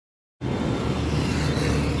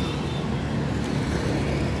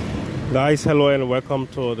Guys, hello and welcome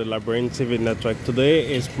to the Liberian TV network.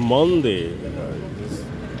 Today is Monday,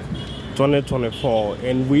 2024,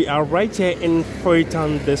 and we are right here in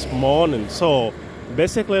Freetown this morning. So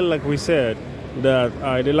basically, like we said, that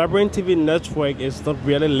the Liberian TV network is not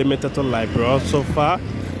really limited to Liberia so far.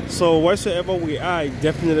 So wheresoever we are,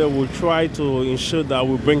 definitely we'll try to ensure that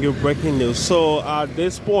we bring you breaking news. So at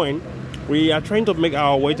this point, we are trying to make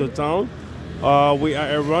our way to town. We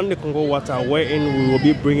are around the Congo Water, wherein we will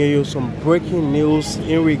be bringing you some breaking news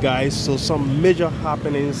in regards to some major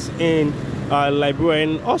happenings in Liberia,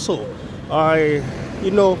 and also,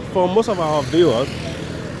 for most of our viewers.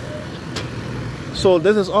 So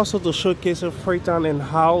this is also to showcase Freetown and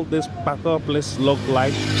how this particular place look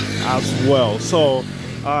like as well. So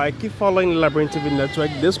keep following the Liberian TV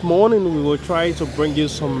network. This morning we will try to bring you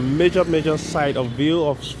some major side of view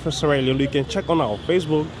of Sierra Leone. You can check on our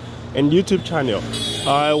Facebook and YouTube channel,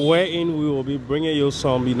 wherein we will be bringing you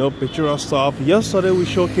some, pictorial stuff. Yesterday we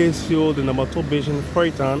showcased you the number 2 beach in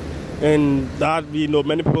Freetown, and that,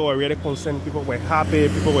 many people were really concerned. People were happy.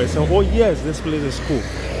 People were saying, "Oh yes, this place is cool."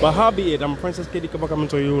 But how be it? I'm Princess Yekeh Kolubah coming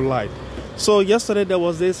to you live. So yesterday there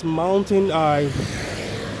was this mountain,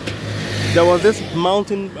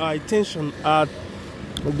 tension at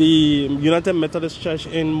the United Methodist Church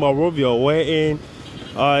in Monrovia, wherein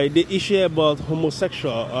the issue about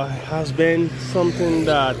homosexual has been something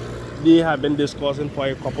that they have been discussing for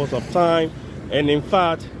a couple of time. And in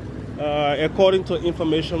fact, according to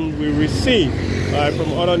information we received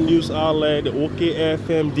from other news outlets,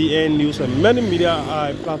 OKFM, DN News, and many media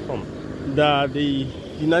platforms, that the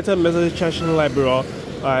United Methodist Church in Liberia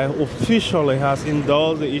officially has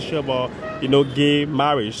endorsed the issue about gay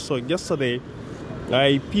marriage. So yesterday,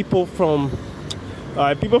 people from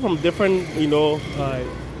different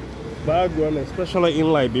background, especially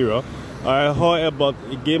in Liberia, I heard about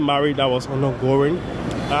a gay marriage that was ongoing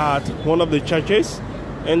at one of the churches,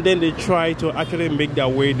 and then they tried to actually make their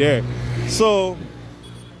way there. So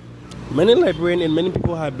many Liberians and many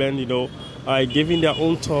people have been giving their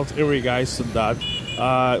own thoughts in regards to that.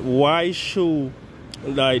 Why should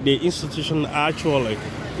the institution actually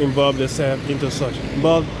involve themselves into such?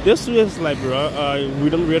 But this is Liberia, we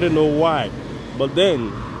don't really know why. But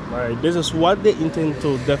then, this is what they intend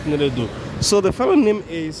to definitely do. So the fellow name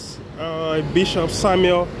is Bishop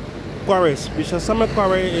Samuel Quares. Bishop Samuel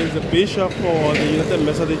Quares is the bishop for the United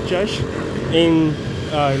Methodist Church in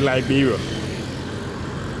Liberia.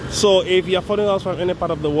 So if you are following us from any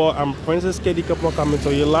part of the world, I'm Princess Yekeh Kolubah coming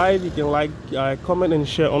to you live. You can like, comment, and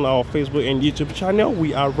share on our Facebook and YouTube channel.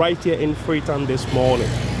 We are right here in Freetown this morning.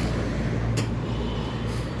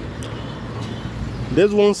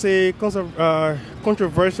 This one say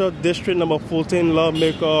controversial district number 14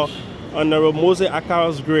 lawmaker Honorable Moses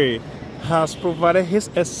Akaras Gray has provided his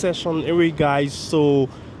accession in regards to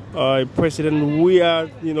President Weah,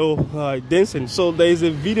 dancing. So there is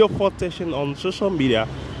a video footage on social media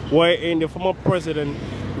wherein the former president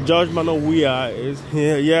George Weah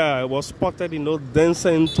was spotted,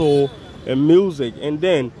 dancing to music, and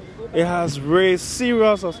then it has raised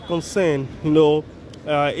serious concern,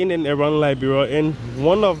 in and around Liberia, and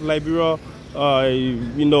one of Liberia,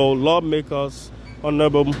 lawmakers,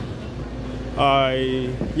 Honorable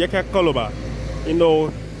Yekeh Kolubah.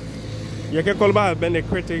 Yekeh Kolubah has been a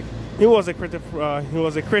critic. He was a critic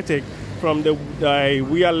from the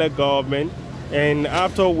Weah-led government, and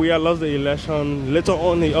after Weah lost the election, later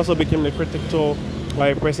on he also became a critic to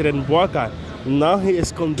President Bokai. Now he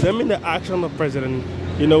is condemning the action of President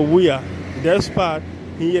Weah. Despite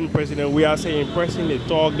he and President Weah saying in person, they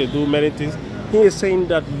talk, they do many things. He is saying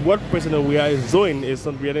that what President Weah is doing is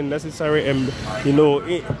not really necessary, and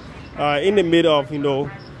in the middle of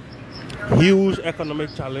huge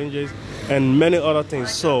economic challenges and many other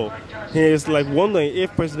things. So he is like wondering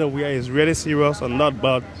if President Weah is really serious or not.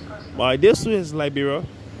 But this is Liberia.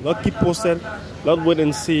 Not keep posted, not wait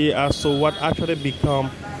and see as to what actually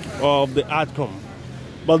become of the outcome.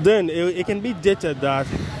 But then it can be dated that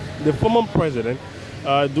the former president,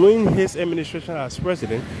 during his administration as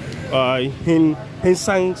president, he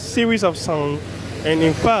sang series of songs, and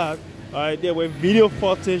in fact there were video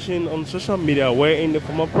footage on social media wherein the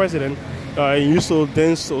former president used to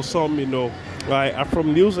dance to some Afro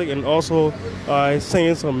music, and also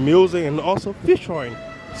singing some music, and also featuring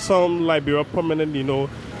some Liberia prominent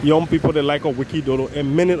young people that like a Wiki Dodo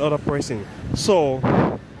and many other persons. So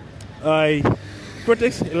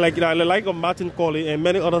critics like Martin Colley and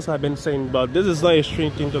many others have been saying, but this is not a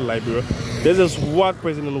strange thing to Liberia. This is what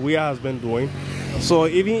President Weah has been doing. So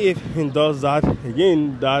even if he does that,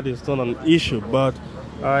 again, that is not an issue. But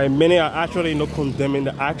Many are actually condemning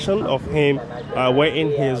the action of him wherein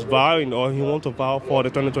he is vowing or he wants to vow for the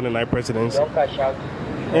 2029 presidency.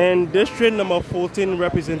 And district number 14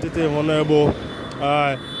 representative Honorable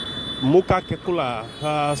Law-Maker Yekeh Kolubah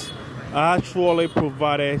has actually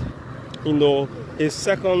provided a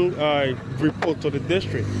second report to the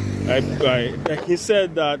district. He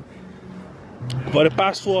said that for the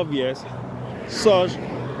past 12 years such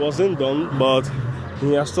wasn't done, but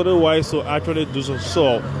he has studied why to actually do so.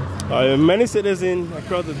 So many citizens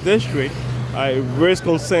across the district raised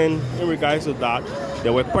concern in regards to that.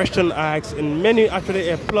 There were questions asked, and many actually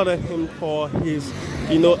applauded him for his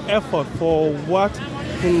effort for what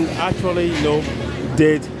he actually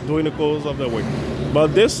did during the course of the week.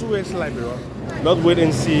 But this week's Liberia, let's wait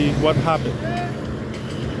and see what happened.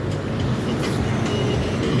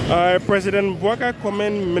 President Weah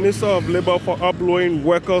commend Minister of Labor for uploading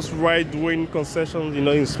workers' rights during concession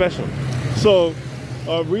inspection. So,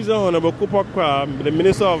 reason Honorable Kolubah, the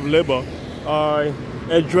Minister of Labor,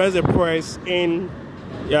 addressed the press in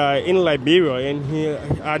Liberia, and he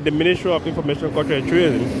at the Ministry of Information, Culture and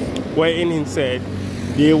Tourism, wherein he said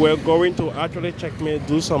they were going to actually checkmate,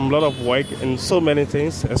 do some lot of work and so many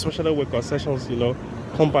things, especially with concessions,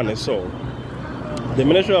 companies. So, the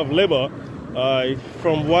Ministry of Labor,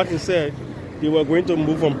 from what he said, they were going to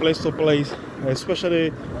move from place to place,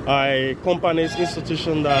 especially companies,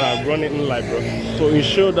 institutions that are running in Liberia, to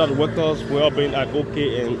ensure that workers' well-being are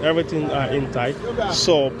okay and everything are in tight.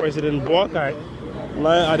 So President Bokai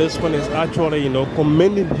now at this point is actually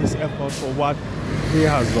commending his efforts for what he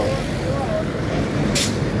has done.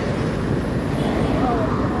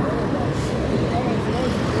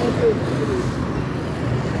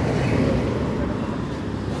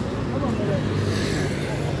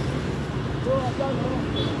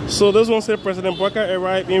 So this one said President Bokai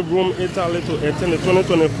arrived in Rome, Italy to attend the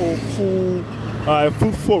 2024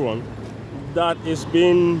 food forum that is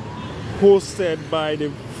being hosted by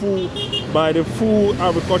the Food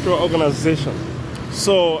Agricultural Organization.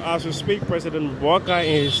 So as we speak, President Bokai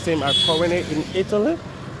and his team are currently in Italy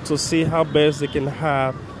to see how best they can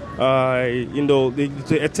have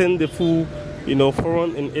to attend the food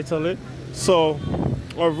forum in Italy. So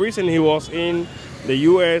recently he was in the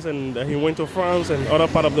US and he went to France and other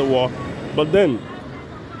part of the world, but then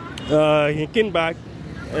he came back,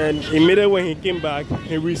 and immediately when he came back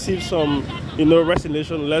he received some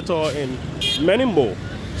resignation letter and many more.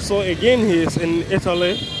 So again he is in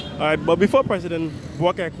Italy, but before President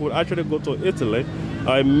Weah could actually go to Italy,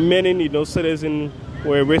 many citizens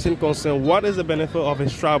were raising concern what is the benefit of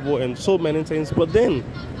his travel and so many things. But then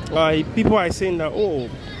people are saying that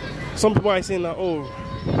some people are saying that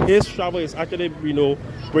his travel is actually,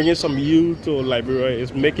 bringing some youth to Liberia.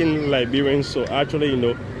 It's making Liberians to actually,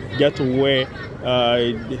 get to where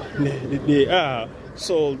they are.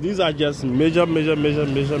 So these are just major,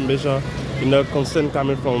 concern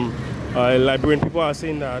coming from Liberian. People are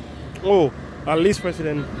saying that, at least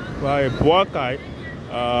President Bokai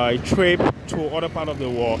trip to other part of the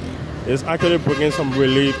world is actually bringing some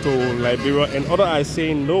relief to Liberia, and others are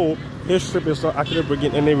saying no, his trip is not actually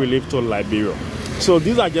bringing any relief to Liberia. So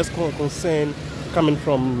these are just concerns coming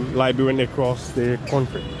from Liberian across the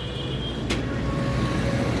country.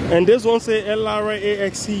 And this one say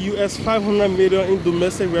LRAXC US 500 million in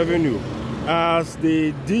domestic revenue as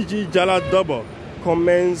the DG Jala Double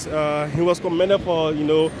commends. He was commended for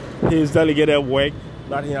his delegated work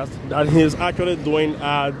that he is actually doing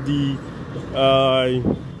at the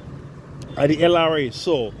LRA.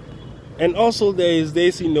 So, and also there is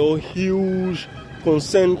this huge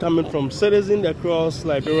concern coming from citizens across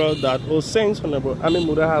Liberia that since Honorable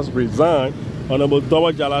Modad has resigned, Honorable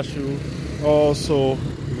Double Jalashu also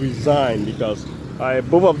resigned, because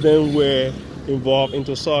both of them were involved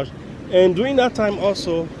into such. And during that time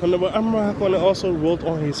also, Honorable Yekeh Kolubah also wrote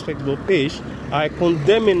on his Facebook page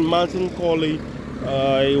condemning Martin Colley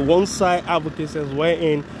one-side advocacy,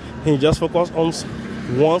 wherein he just focused on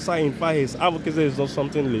one side. In fact, his advocacy is not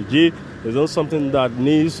something legit. It's not something that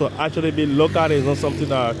needs to actually be looked at. It's not something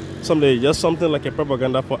that just something like a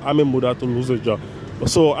propaganda for Modad to lose a job.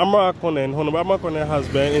 So Honorable Yekeh Kolubah has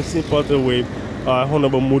been in sympathy with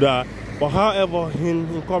Honorable Modad, but however, he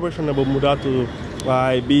encouraged Honorable Modad to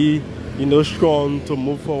be strong to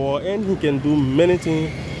move forward, and he can do many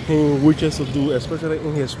things he wishes to do, especially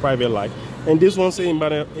in his private life. And this one say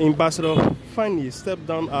Ambassador finally stepped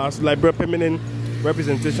down as Liberia permanent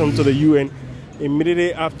representation to the UN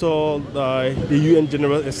immediately after the UN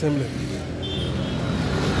General Assembly.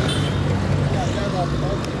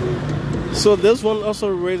 So this one also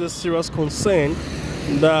raised a serious concern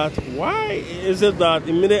that why is it that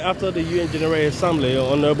immediately after the UN General Assembly,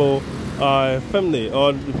 Honorable family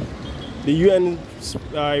or the UN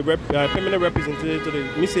permanent representative to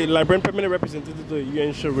the Liberian permanent representative to the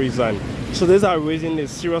UN should resign. So these are raising a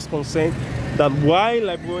serious concern that why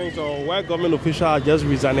Liberians or why government officials are just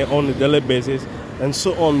resigning on a daily basis and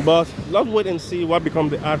so on. But let's wait and see what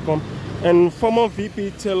becomes the outcome. And former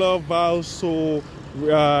VP Taylor vows to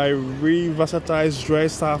revitalize Dry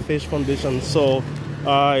Starfish Foundation. So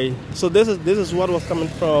this is what was coming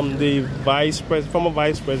from the former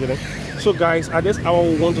vice president. So guys, at this hour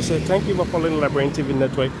we want to say thank you for following Liberian TV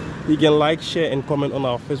Network. You can like, share and comment on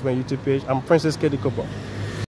our Facebook and YouTube page. I'm Princess Yekeh Kolubah.